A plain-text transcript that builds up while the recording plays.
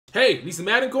Hey, need some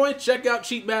Madden coins? Check out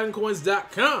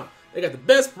cheapmaddencoins.com. They got the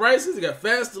best prices, they got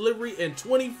fast delivery, and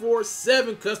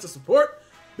 24/7 custom support.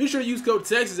 Be sure to use code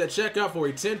TEXAS at checkout for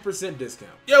a 10%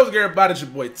 discount. Yo, what's good, everybody? It's your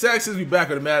boy Texas. We back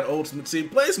on the Madden Ultimate Team.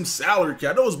 Playing some salary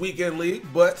cap. I know it's weekend league,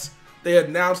 but they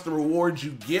announced the rewards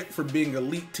you get for being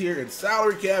elite tier in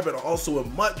salary cap and also a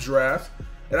MUT draft.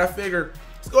 And I figure,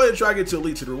 let's go ahead and try to get to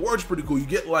elite tier. The rewards are pretty cool. You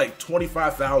get like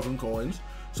 25,000 coins.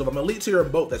 So if I'm elite tier in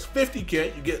both, that's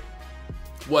 50K. You get,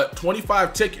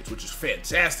 25 tickets, which is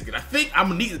fantastic. And I think I'm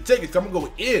gonna need the tickets. I'm gonna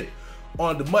go in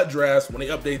on the MUT drafts when they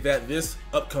update that this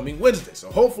upcoming Wednesday.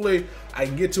 So hopefully I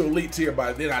can get to elite tier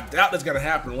by then. I doubt that's gonna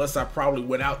happen unless I probably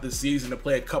went out this season to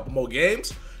play a couple more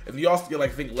games. And you also get,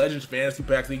 like, I think Legends Fantasy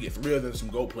packs. You get 3 of them, some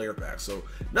Gold player packs. So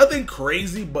nothing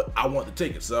crazy, but I want the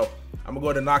tickets. So I'm gonna go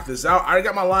ahead and knock this out. I already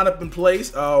got my lineup in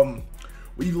place.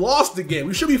 We lost the game.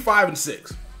 We should be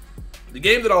 5-6. The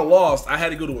game that I lost, I had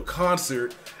to go to a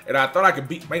concert, and I thought I could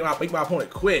make my opponent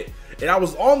quit. And I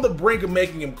was on the brink of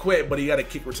making him quit, but he had a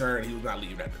kick return, and he was not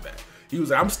leaving after that. He was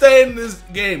like, I'm staying in this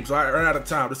game, so I ran out of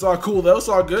time. It's all cool, though. It's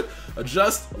all good.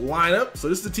 Adjust lineup. So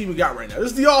this is the team we got right now.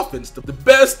 This is the offense. The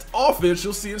best offense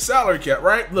you'll see in salary cap,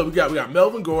 right? Look, we got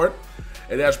Melvin Gordon,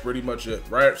 and that's pretty much it,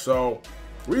 right? So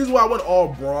the reason why I went all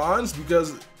bronze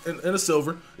because in a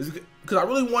silver is because I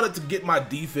really wanted to get my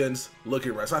defense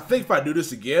looking right. So I think if I do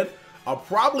this again, I'll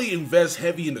probably invest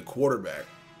heavy in the quarterback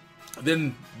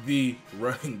than the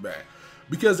running back.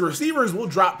 Because the receivers will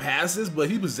drop passes, but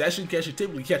he possession catch, he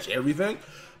typically catch everything.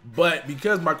 But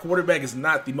because my quarterback is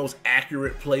not the most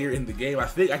accurate player in the game, I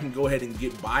think I can go ahead and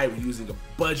get by with using a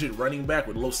budget running back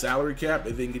with low salary cap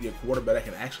and then getting a quarterback that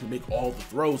can actually make all the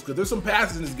throws. Because there's some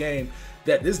passes in this game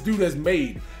that this dude has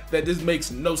made that just makes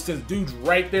no sense. Dude's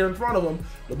right there in front of him.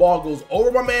 The ball goes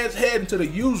over my man's head into the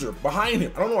user behind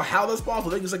him. I don't know how that's possible.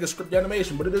 I think it's like a script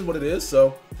animation, but it is what it is.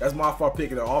 So that's my fault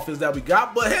picking the offense that we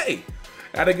got. But hey,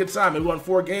 had a good time. We won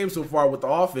 4 games so far with the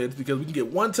offense because we can get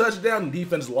 1 touchdown and the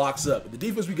defense locks up. The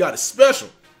defense we got is special.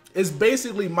 It's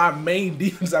basically my main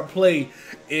defense I play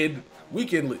in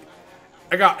weekend league.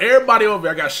 I got everybody over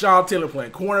there. I got Sean Taylor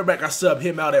playing cornerback. I sub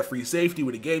him out at free safety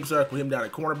with the game starts. Put him down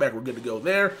at cornerback. We're good to go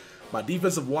there. My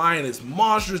defensive line is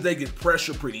monsters. They get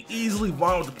pressure pretty easily.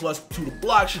 Vaughn with the +2 to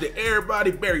block. Shit to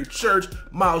everybody. Barry Church,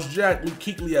 Miles Jack, Luke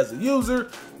Kuechly as a user,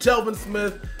 Telvin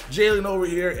Smith, Jalen over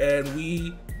here, and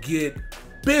we get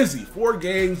busy. 4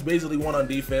 games, basically 1 on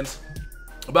defense.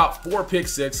 About 4 pick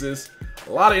sixes,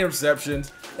 a lot of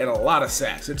interceptions, and a lot of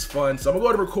sacks. It's fun. So I'm gonna go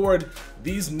ahead and record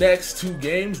these next 2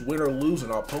 games, win or lose,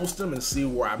 and I'll post them and see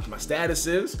where my status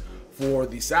is for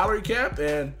the salary cap.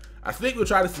 And I think we'll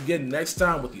try this again next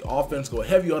time with the offense. Go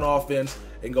heavy on offense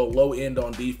and go low end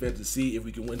on defense to see if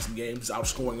we can win some games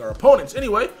outscoring our opponents.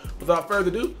 Anyway, without further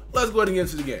ado, let's go ahead and get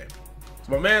into the game.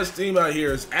 So my man's team out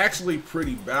here is actually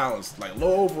pretty balanced, like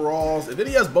low overalls, and then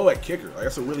he has Bo at kicker. Like,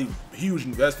 that's a really huge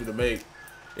investment to make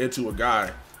into a guy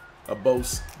of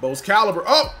Bo's caliber.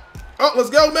 Oh,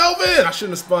 let's go, Melvin! I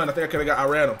shouldn't have spun. I think I could have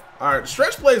outran him. All right, the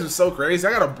stretch plays are so crazy.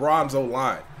 I got a bronze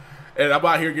O-line, and I'm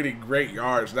out here getting great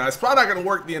yards. Now, it's probably not going to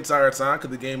work the entire time because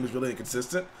the game is really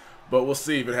inconsistent, but we'll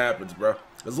see if it happens, bro.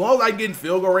 As long as I can get in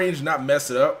field goal range and not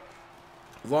mess it up,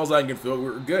 as long as I can get in field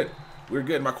goal, we're good. We're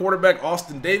good. My quarterback,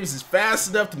 Austin Davis, is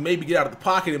fast enough to maybe get out of the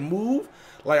pocket and move.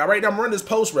 Like, right now, I'm running this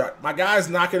post route. My guy's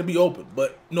not going to be open,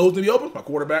 but knows to be open. My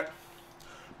quarterback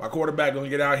going to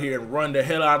get out here and run the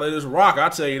hell out of this rock. I'll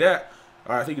tell you that.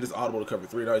 All right, I think he just audible to cover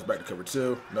 3. Now he's back to cover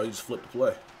 2. No, he just flipped the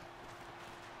play.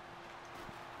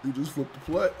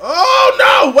 Oh,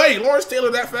 no! Wait, Lawrence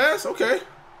Taylor that fast? Okay.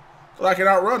 So I can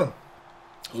outrun him.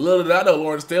 Little did I know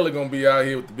Lawrence Taylor going to be out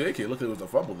here with the big hit. Look, it was a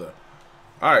fumble there.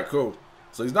 All right, cool.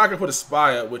 So he's not going to put a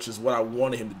spy up, which is what I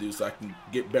wanted him to do, so I can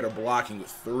get better blocking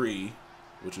with 3,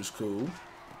 which is cool.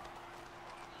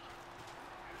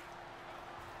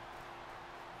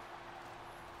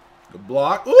 Good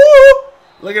block. Ooh!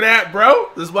 Look at that, bro.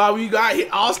 This is why we got hit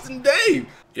Austin Dave.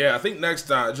 Yeah, I think next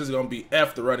time it's just going to be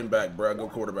F the running back, bro. Go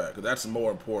quarterback, because that's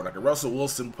more important. Like, a Russell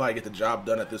Wilson probably get the job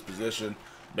done at this position.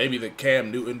 Maybe the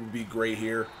Cam Newton would be great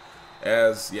here.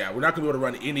 Yeah, we're not going to be able to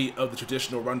run any of the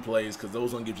traditional run plays because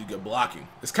those don't give you good blocking.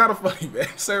 It's kind of funny, man.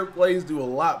 Certain plays do a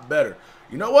lot better.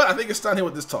 You know what? I think it's time here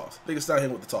with this toss. I think it's time here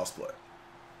with the toss play.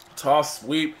 Toss,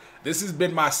 sweep. This has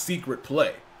been my secret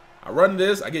play. I run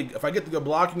this. If I get the good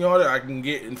blocking on it, I can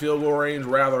get in field goal range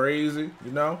rather easy,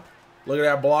 you know? Look at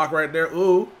that block right there.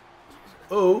 Ooh.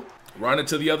 Ooh. Run it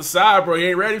to the other side, bro. He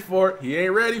ain't ready for it. He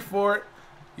ain't ready for it.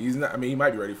 He's not. I mean, he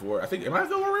might be ready for it. I think, am I in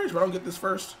field goal range if I don't get this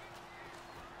first?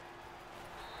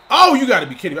 Oh, you got to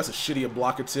be kidding. That's a shitty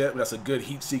block attempt. That's a good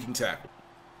heat-seeking tackle.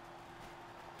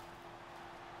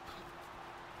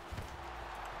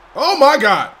 Oh, my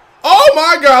God. Oh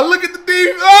my God! Look at the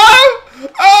defense.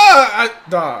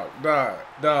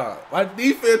 Dog. My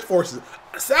defense forces.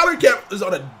 Salary cap is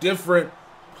on a different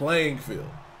playing field.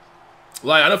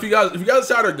 Like, I know if you guys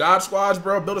decide to God squads,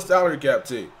 bro, build a salary cap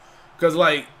team. Because,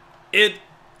 like,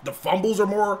 the fumbles are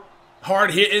more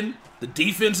hard hitting. The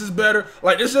defense is better.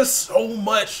 Like, there's just so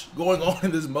much going on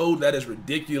in this mode that is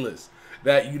ridiculous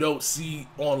that you don't see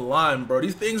online, bro.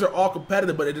 These things are all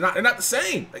competitive, but they're not the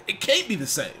same. Like, it can't be the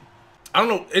same. I don't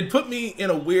know. It put me in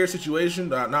a weird situation.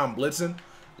 Now I'm blitzing.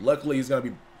 Luckily, he's going to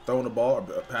be throwing the ball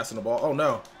or passing the ball. Oh,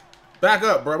 no. Back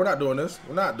up, bro. We're not doing this.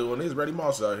 We're not doing this. Randy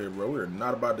Moss out here, bro. We are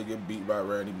not about to get beat by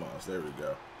Randy Moss. There we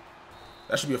go.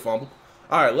 That should be a fumble.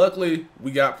 All right, luckily,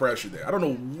 we got pressure there. I don't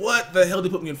know what the hell they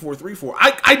put me in 4-3 for.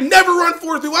 I never run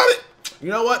 4-3. You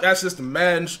know what? That's just the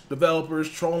Madden developers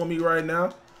trolling me right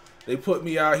now. They put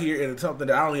me out here in something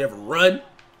that I only ever run.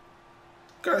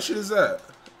 What kind of shit is that?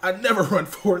 I never run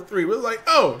 4-3. It was like,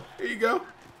 oh, here you go.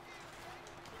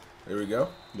 There we go.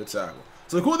 Good tackle.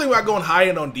 So the cool thing about going high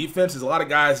end on defense is a lot of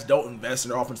guys don't invest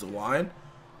in their offensive line,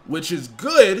 which is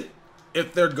good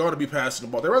if they're going to be passing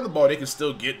the ball. They run the ball, they can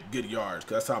still get good yards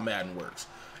because that's how Madden works.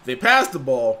 If they pass the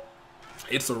ball,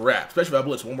 it's a wrap. Especially if I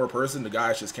blitz one more person, the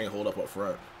guys just can't hold up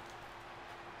front.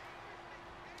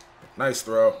 Nice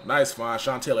throw. Nice find.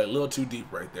 Sean Taylor a little too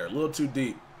deep right there. A little too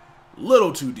deep.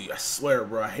 Little too deep. I swear,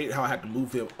 bro. I hate how I have to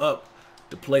move him up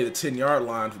to play the 10-yard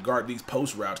line to guard these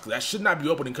post routes because that should not be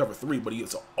open in cover 3, but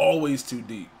it's always too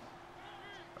deep.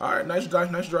 All right, nice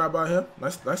drive by him.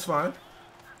 Nice find.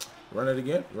 Run it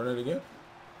again. Run it again.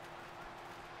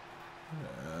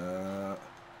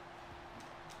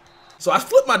 So I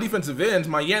flipped my defensive ends.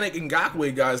 My Yannick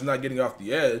Ngakoue guy is not getting off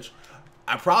the edge.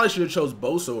 I probably should have chose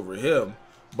Bosa over him,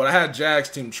 but I had Jags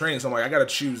team training, so I'm like, I got to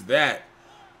choose that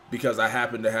because I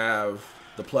happen to have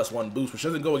the +1 boost, which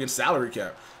doesn't go against salary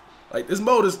cap. Like, this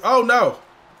mode is, oh no,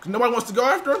 nobody wants to go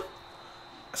after him?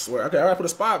 I swear, okay, I gotta put a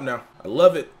spot now. I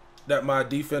love it that my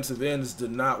defensive ends did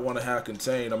not want to have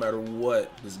contain no matter what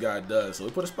this guy does. So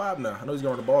we put a spot now. I know he's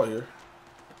going to the ball here.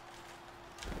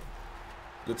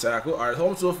 Good tackle. All right,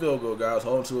 hold him to a field goal, guys.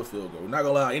 Hold him to a field goal. We're not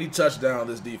going to allow any touchdown on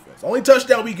this defense. The only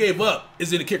touchdown we gave up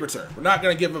is in the kick return. We're not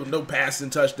going to give up no passing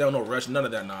touchdown, no rush, none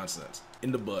of that nonsense.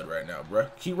 In the bud right now, bro.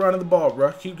 Keep running the ball,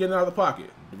 bro. Keep getting out of the pocket.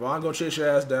 Devon going to chase your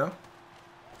ass down.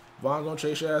 Vaughn gonna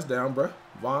chase your ass down, bro.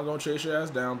 Vaughn gonna chase your ass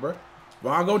down, bro.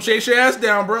 Vaughn gonna chase your ass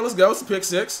down, bro. Let's go. It's a pick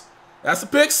 6. That's a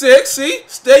pick 6. See?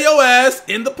 Stay your ass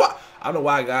in the pocket. I don't know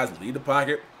why guys leave the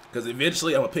pocket, because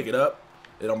eventually I'm gonna pick it up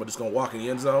and I'm just gonna walk in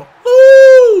the end zone.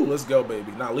 Woo! Let's go,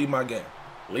 baby. Now leave my game.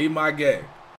 Leave my game.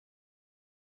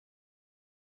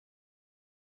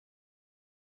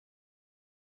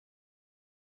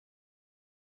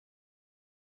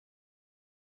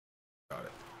 Got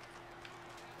it.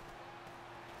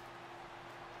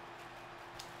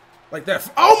 Like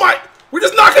that. Oh my! We're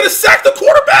just not gonna sack the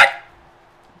quarterback,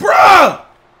 bruh.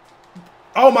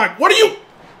 Oh my! What are you?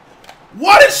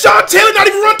 Why did Sean Taylor not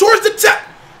even run towards the tap?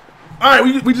 All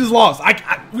right, we just lost.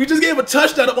 We just gave a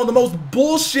touchdown up on the most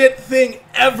bullshit thing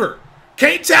ever.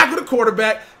 Can't tackle the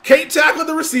quarterback, can't tackle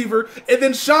the receiver, and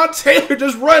then Sean Taylor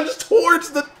just runs towards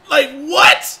the, like,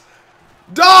 what?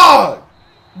 Dog,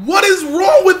 what is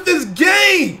wrong with this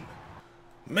game?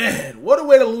 Man, what a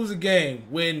way to lose a game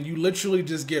when you literally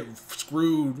just get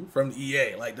screwed from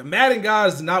EA. Like, the Madden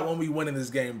guys do not want me winning this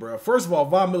game, bro. First of all,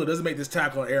 Von Miller doesn't make this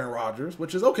tackle on Aaron Rodgers,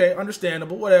 which is okay,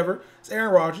 understandable, whatever. It's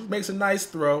Aaron Rodgers, makes a nice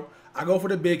throw. I go for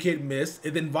the big hit, miss,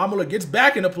 and then Von Miller gets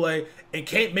back into play and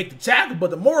can't make the tackle. But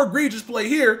the more egregious play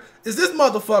here is this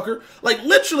motherfucker. Like,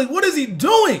 literally, what is he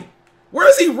doing? Where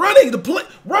is he running? The play,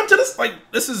 run to this, like,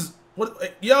 this is,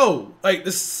 what, yo, like,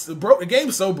 this, the game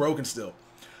is so broken still.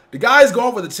 The guy's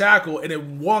going for the tackle, and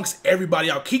it wonks everybody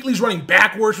out. Kuechly's running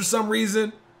backwards for some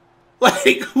reason.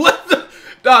 Like, what the?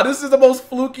 Nah, this is the most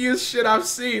flukiest shit I've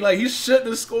seen. Like, he shouldn't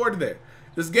have scored there.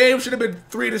 This game should have been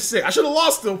 3-6. I should have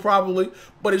lost still, probably,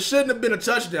 but it shouldn't have been a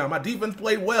touchdown. My defense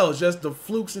played well. It's just the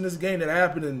flukes in this game that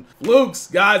happened. And flukes,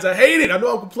 guys, I hate it. I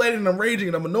know I'm complaining and I'm raging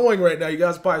and I'm annoying right now. You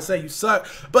guys probably say you suck,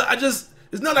 but there's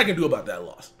nothing I can do about that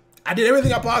loss. I did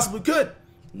everything I possibly could.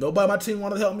 Nobody on my team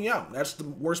wanted to help me out. That's the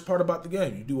worst part about the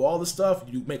game. You do all the stuff,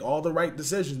 you make all the right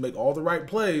decisions, make all the right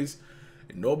plays,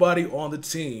 and nobody on the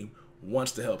team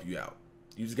wants to help you out.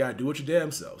 You just got to do it your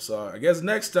damn self. So I guess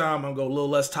next time I'm going to go a little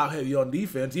less top-heavy on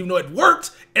defense, even though it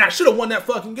worked, and I should have won that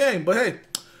fucking game. But hey,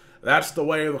 that's the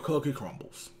way the cookie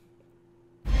crumbles.